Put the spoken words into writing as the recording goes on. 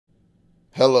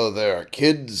Hello there,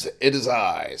 kids. It is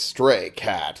I, Stray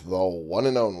Cat, the one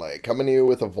and only, coming to you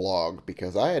with a vlog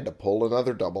because I had to pull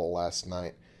another double last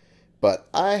night. But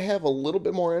I have a little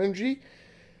bit more energy,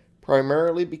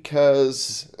 primarily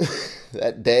because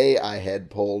that day I had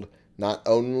pulled not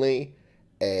only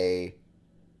a.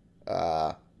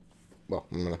 I'm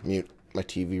going to mute my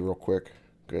TV real quick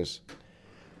because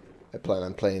I plan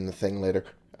on playing the thing later.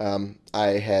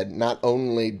 I had not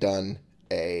only done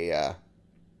a.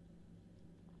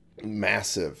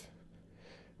 Massively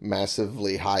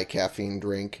high caffeine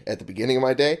drink at the beginning of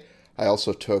my day. I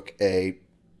also took a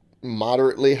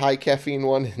moderately high caffeine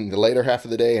one in the later half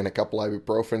of the day and a couple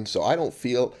ibuprofen, so I don't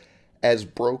feel as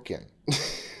broken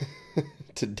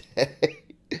today.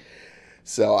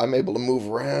 So I'm able to move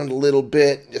around a little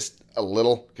bit, just a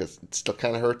little, because it still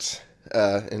kind of hurts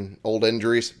in old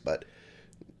injuries, but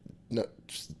no,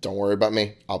 just don't worry about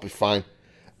me. I'll be fine.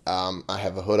 I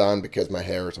have a hood on because my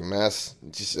hair is a mess,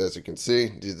 just as you can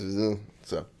see.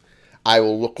 So I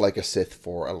will look like a Sith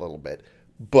for a little bit.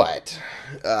 But,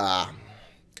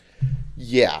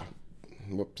 yeah.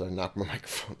 Whoops, I knocked my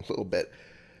microphone a little bit.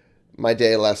 My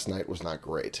day last night was not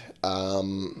great.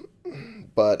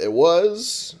 But it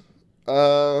was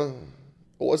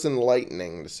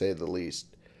enlightening, to say the least.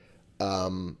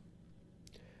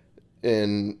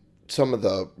 In some of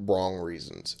the wrong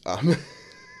reasons.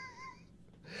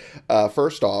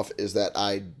 First off, is that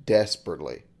I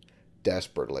desperately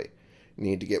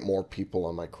need to get more people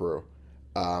on my crew,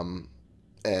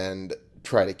 and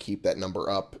try to keep that number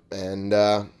up and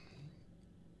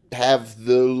have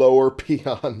the lower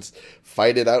peons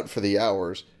fight it out for the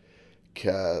hours.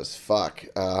 Cause fuck,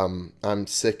 I'm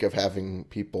sick of having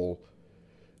people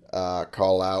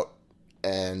call out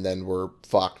and then we're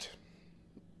fucked.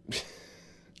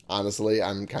 Honestly,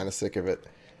 I'm kind of sick of it.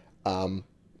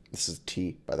 This is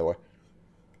tea, by the way.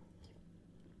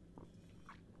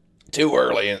 Too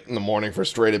early in the morning for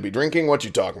Stray to be drinking. What you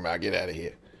talking about? Get out of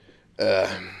here. Uh,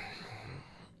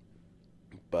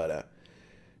 but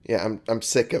yeah, I'm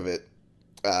sick of it.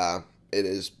 It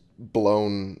has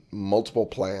blown multiple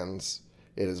plans.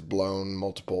 It has blown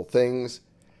multiple things,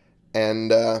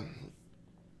 and it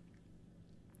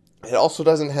also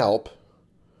doesn't help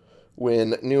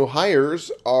when new hires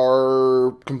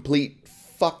are complete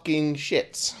fucking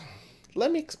shits.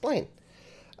 Let me explain.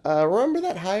 Remember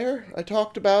that hire I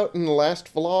talked about in the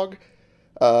last vlog?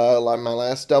 My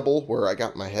last double, where I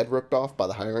got my head ripped off by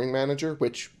the hiring manager,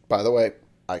 which, by the way,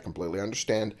 I completely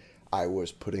understand. I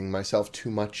was putting myself too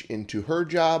much into her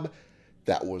job.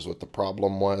 That was what the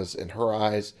problem was in her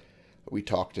eyes. We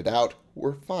talked it out.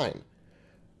 We're fine.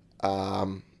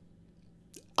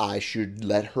 I should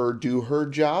let her do her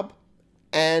job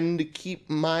and keep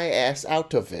my ass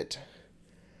out of it.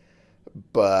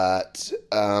 But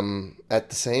at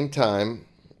the same time,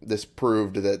 this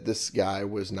proved that this guy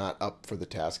was not up for the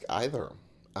task either.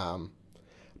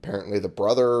 Apparently, the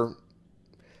brother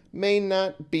may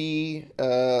not be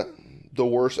the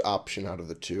worst option out of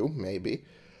the two, maybe.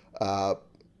 I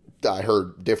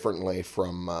heard differently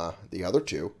from the other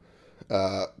two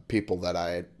people that I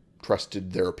had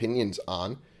trusted their opinions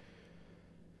on.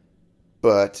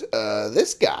 But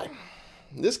this guy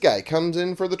comes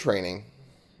in for the training,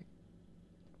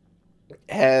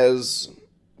 has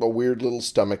a weird little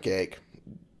stomach ache,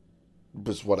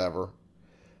 just whatever.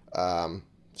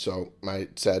 So I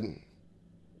said,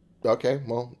 okay,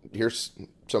 well, here's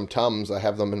some Tums. I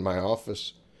have them in my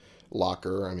office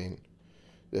locker. I mean,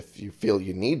 if you feel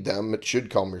you need them, it should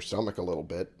calm your stomach a little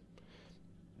bit.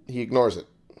 He ignores it.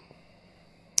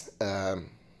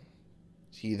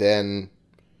 He then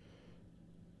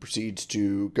proceeds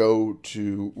to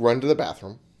run to the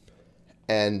bathroom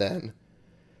and then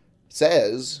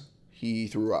says he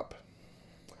threw up.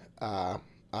 I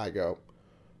go,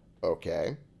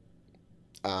 okay.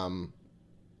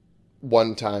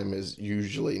 One time is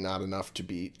usually not enough to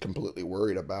be completely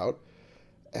worried about,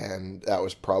 and that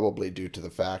was probably due to the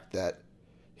fact that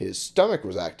his stomach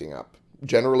was acting up.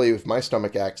 Generally, if my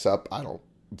stomach acts up, I don't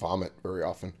vomit very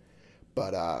often,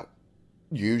 but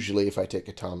usually if I take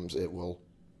a Tums, it will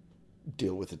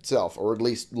deal with itself, or at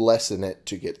least lessen it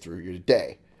to get through your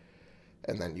day,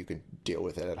 and then you can deal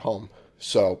with it at home.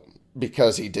 So,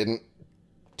 because he didn't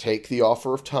take the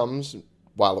offer of Tums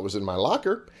while it was in my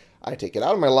locker, I take it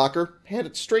out of my locker, hand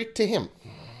it straight to him.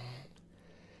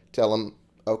 Tell him,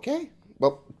 okay,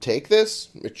 well, take this.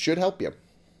 It should help you.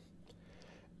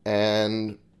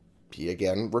 And he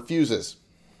again refuses.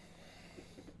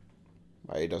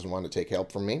 Why he doesn't want to take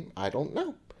help from me, I don't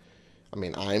know. I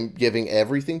mean, I'm giving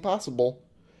everything possible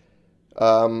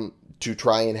to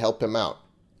try and help him out.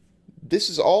 This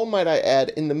is all, might I add,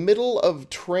 in the middle of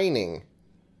training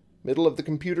middle of the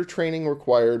computer training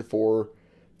required for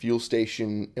fuel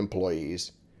station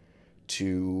employees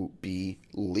to be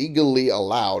legally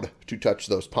allowed to touch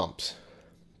those pumps.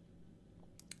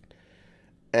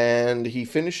 And he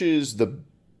finishes the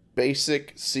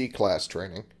basic C-class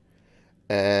training,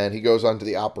 and he goes on to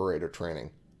the operator training,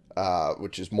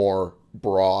 which is more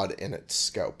broad in its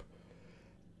scope.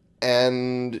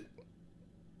 And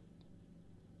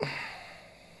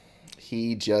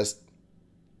he just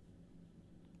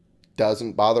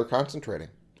doesn't bother concentrating.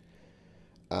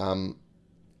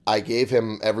 I gave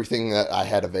him everything that I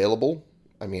had available.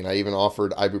 I mean, I even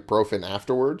offered ibuprofen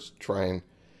afterwards, try and,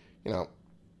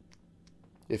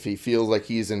 if he feels like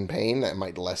he's in pain, that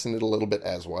might lessen it a little bit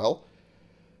as well.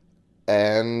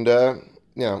 And,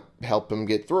 help him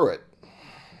get through it.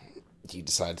 He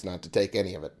decides not to take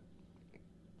any of it.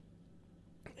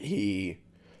 He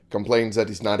complains that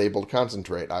he's not able to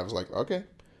concentrate. I was like, okay,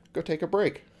 go take a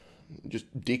break.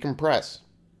 Just decompress.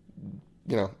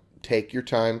 Take your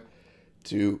time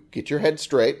to get your head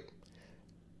straight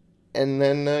and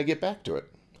then get back to it.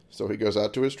 So he goes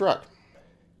out to his truck.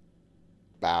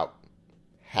 About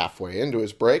halfway into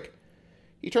his break,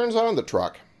 he turns on the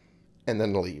truck and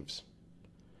then leaves.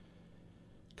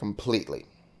 Completely.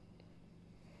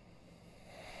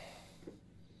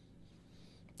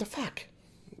 The fuck?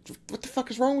 What the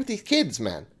fuck is wrong with these kids,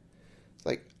 man? It's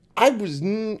like, I was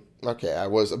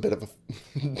a bit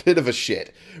of a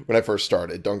shit when I first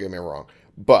started, don't get me wrong.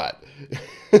 But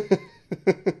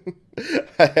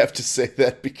I have to say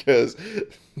that because the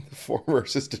former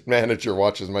assistant manager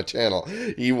watches my channel.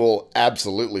 He will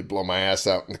absolutely blow my ass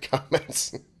out in the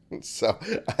comments. So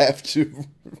I have to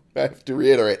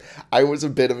reiterate, I was a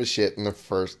bit of a shit in the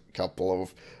first couple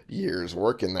of years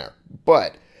working there.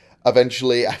 But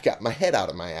eventually I got my head out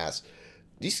of my ass.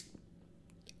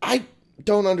 I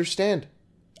don't understand.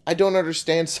 I don't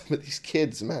understand some of these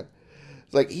kids, man.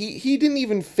 Like, he didn't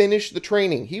even finish the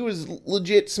training. He was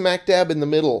legit smack dab in the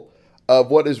middle of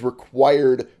what is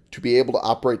required to be able to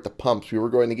operate the pumps. We were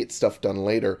going to get stuff done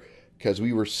later because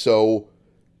we were so,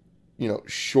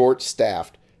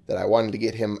 short-staffed that I wanted to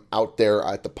get him out there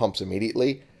at the pumps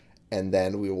immediately, and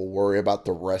then we will worry about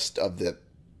the rest of the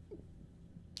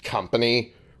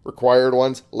company required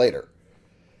ones later.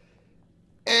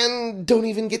 And don't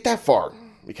even get that far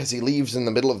because he leaves in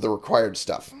the middle of the required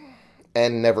stuff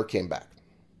and never came back.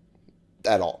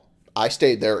 At all. I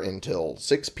stayed there until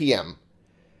 6 p.m.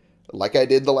 like I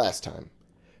did the last time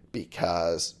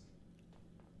because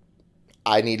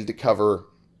I needed to cover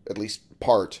at least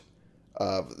part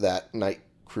of that night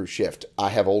crew shift. I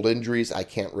have old injuries. I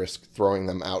can't risk throwing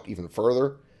them out even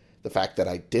further. The fact that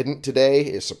I didn't today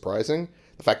is surprising.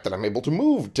 The fact that I'm able to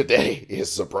move today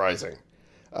is surprising.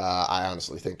 I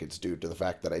honestly think it's due to the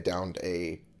fact that I downed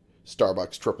a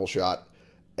Starbucks triple shot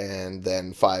and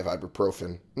then 5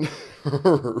 ibuprofen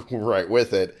right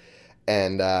with it,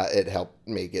 and it helped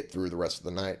me get through the rest of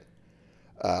the night,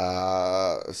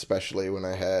 especially when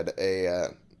I had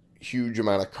a huge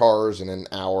amount of cars in an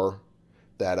hour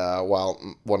that while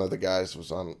one of the guys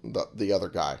was on, the other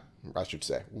guy, I should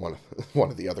say, one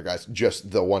of the other guys,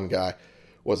 just the one guy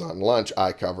was on lunch,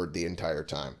 I covered the entire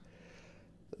time.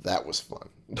 That was fun.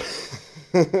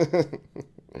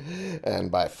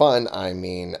 And by fun, I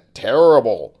mean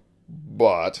terrible.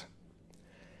 But,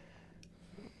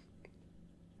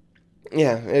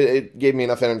 yeah, it gave me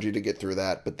enough energy to get through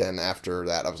that. But then after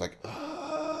that, I was like,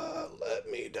 let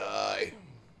me die.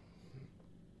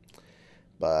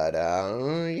 But,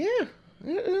 yeah,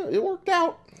 it worked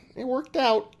out. It worked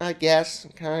out, I guess,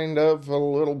 kind of a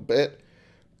little bit.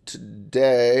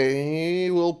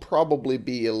 Today will probably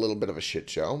be a little bit of a shit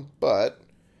show, but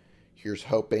here's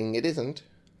hoping it isn't.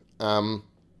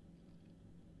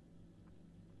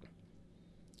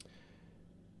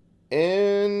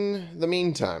 In the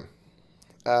meantime,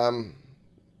 it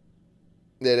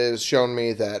has shown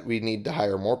me that we need to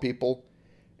hire more people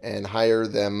and hire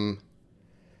them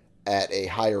at a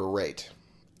higher rate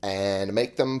and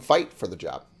make them fight for the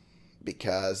job,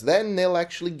 because then they'll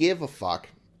actually give a fuck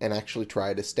and actually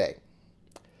try to stay,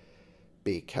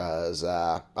 because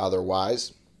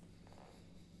otherwise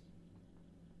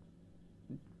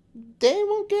they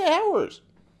won't get hours.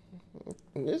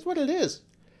 It is what it is.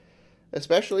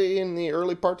 Especially in the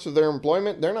early parts of their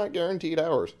employment, they're not guaranteed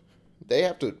hours. They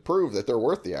have to prove that they're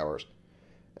worth the hours.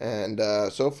 And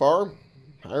so far,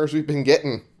 hires we've been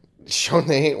getting shown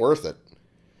they ain't worth it.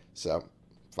 So,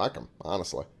 fuck them,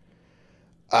 honestly.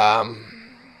 I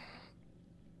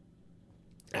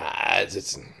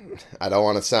don't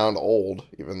want to sound old,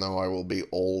 even though I will be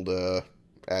old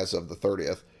as of the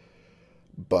 30th.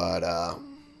 But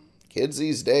kids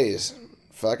these days,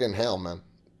 fucking hell, man.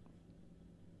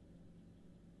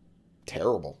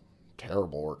 terrible,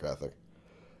 terrible work ethic.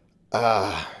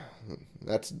 Uh,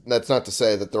 that's not to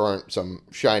say that there aren't some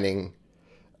shining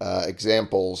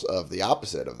examples of the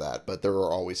opposite of that, but there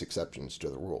are always exceptions to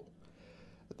the rule.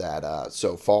 That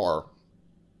so far,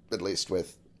 at least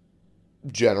with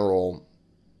general,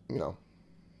 you know,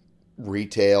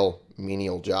 retail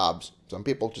menial jobs, some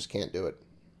people just can't do it,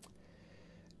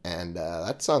 and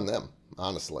that's on them,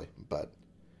 honestly. But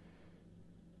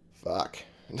fuck,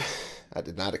 I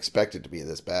did not expect it to be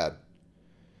this bad.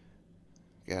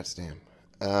 God damn.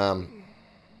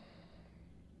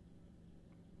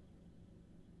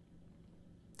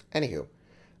 Anywho,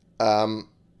 um,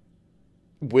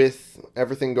 with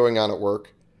everything going on at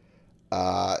work,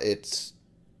 it's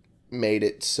made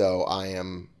it so I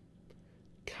am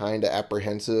kind of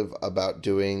apprehensive about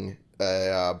doing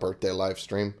a birthday live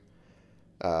stream.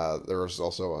 There's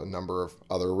also a number of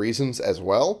other reasons as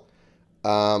well.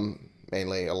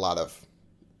 Mainly a lot of,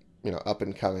 up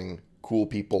and coming cool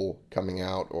people coming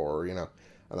out, or,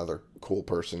 another cool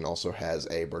person also has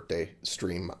a birthday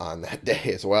stream on that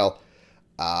day as well,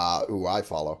 who I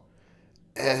follow.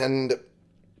 And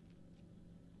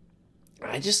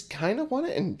I just kind of want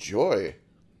to enjoy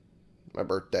my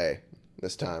birthday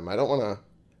this time. I don't want to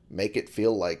make it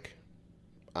feel like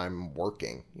I'm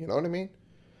working. You know what I mean?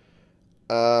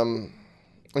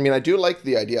 I do like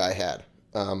the idea I had,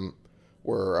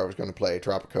 where I was going to play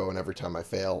Tropico, and every time I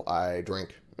fail, I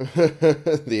drink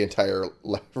the entire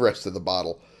rest of the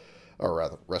bottle, or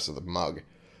rather, rest of the mug.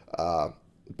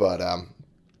 But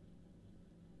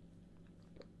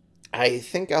I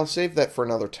think I'll save that for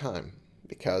another time,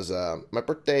 because my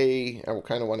birthday, I will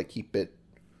kind of want to keep it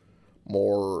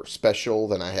more special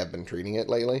than I have been treating it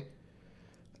lately.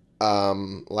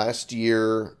 Last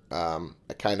year,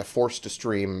 I kind of forced a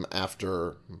stream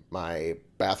after my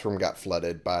bathroom got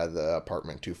flooded by the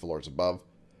apartment 2 floors above.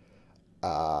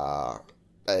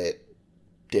 It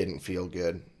didn't feel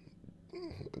good.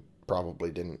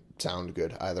 Probably didn't sound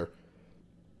good either,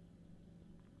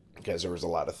 because there was a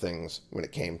lot of things when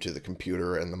it came to the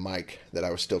computer and the mic that I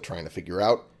was still trying to figure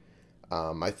out.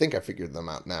 I think I figured them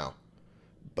out now,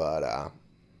 but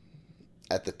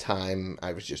at the time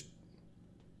I was just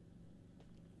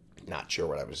not sure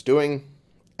what I was doing,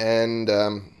 and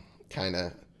kind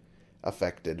of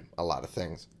affected a lot of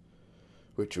things,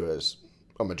 which was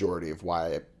a majority of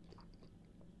why I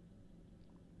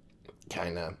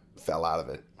kind of fell out of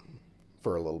it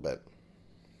for a little bit.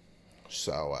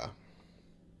 So,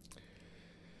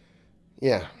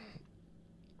 yeah,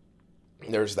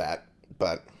 there's that.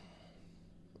 But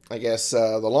I guess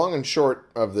the long and short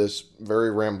of this very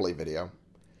rambly video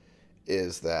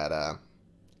is that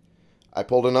I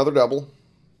pulled another double,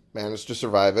 managed to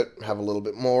survive it, have a little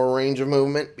bit more range of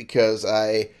movement because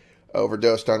I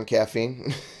overdosed on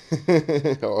caffeine,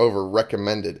 over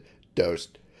recommended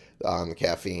dosed on the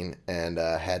caffeine, and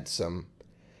had some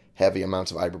heavy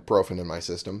amounts of ibuprofen in my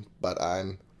system. But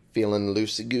I'm feeling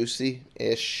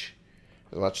loosey-goosey-ish,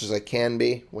 as much as I can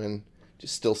be when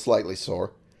just still slightly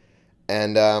sore.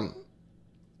 And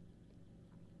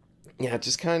yeah,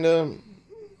 just kind of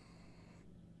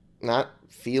not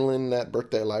feeling that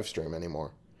birthday live stream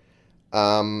anymore.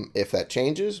 If that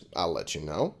changes, I'll let you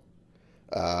know.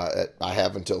 I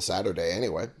have until Saturday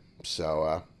anyway,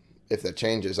 so if that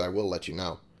changes, I will let you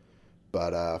know.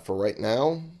 But for right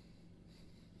now,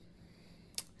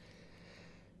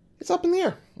 it's up in the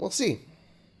air. We'll see.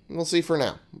 We'll see for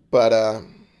now. But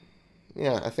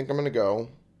yeah, I think I'm gonna go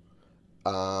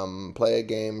play a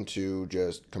game to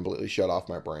just completely shut off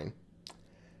my brain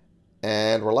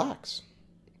and relax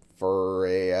for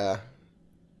a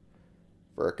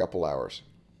couple hours.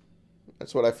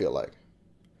 That's what I feel like.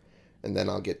 And then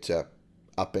I'll get to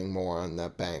upping more on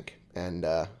that bank, and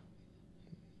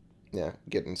yeah,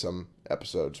 getting some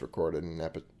episodes recorded and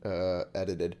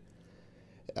edited.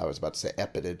 I was about to say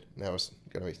edited. That was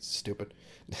gonna be stupid.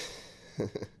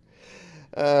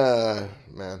 Man,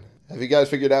 have you guys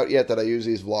figured out yet that I use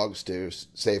these vlogs to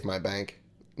save my bank?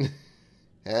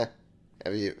 Huh?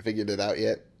 Have you figured it out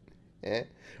yet? Yeah.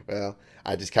 Well,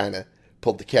 I just kind of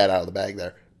pulled the cat out of the bag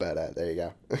there, but there you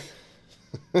go.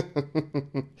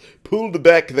 Pulled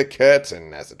back the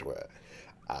curtain, as it were.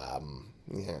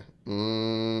 Yeah.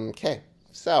 Okay.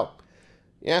 So,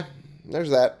 yeah, there's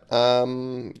that.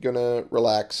 Gonna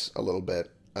relax a little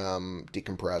bit,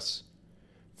 decompress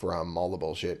from all the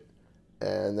bullshit,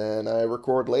 and then I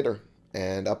record later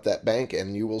and up that bank,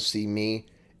 and you will see me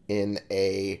in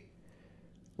a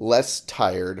less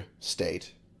tired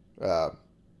state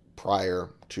prior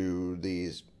to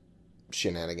these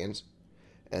shenanigans,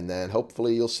 and then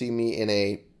hopefully you'll see me in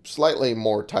a slightly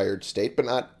more tired state, but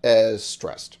not as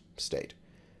stressed state,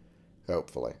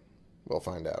 hopefully. We'll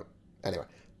find out. Anyway,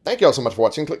 thank you all so much for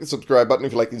watching. Click the subscribe button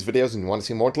if you like these videos and you want to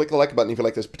see more. Click the like button if you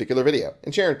like this particular video.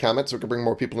 And share and comment so we can bring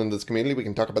more people into this community. We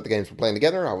can talk about the games we're playing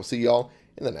together. I will see you all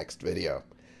in the next video.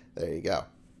 There you go.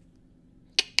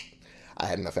 I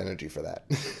had enough energy for that.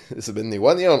 This has been the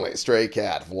one and only Stray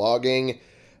Cat vlogging,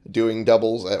 doing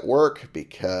doubles at work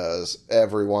because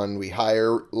everyone we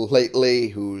hire lately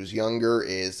who's younger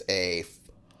is a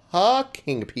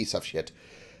fucking piece of shit.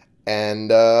 And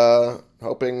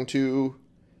hoping to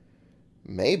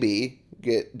maybe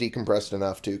get decompressed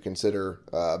enough to consider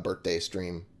a birthday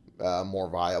stream more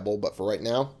viable. But for right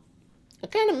now, I'm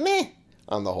kind of meh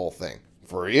on the whole thing.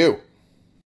 For you.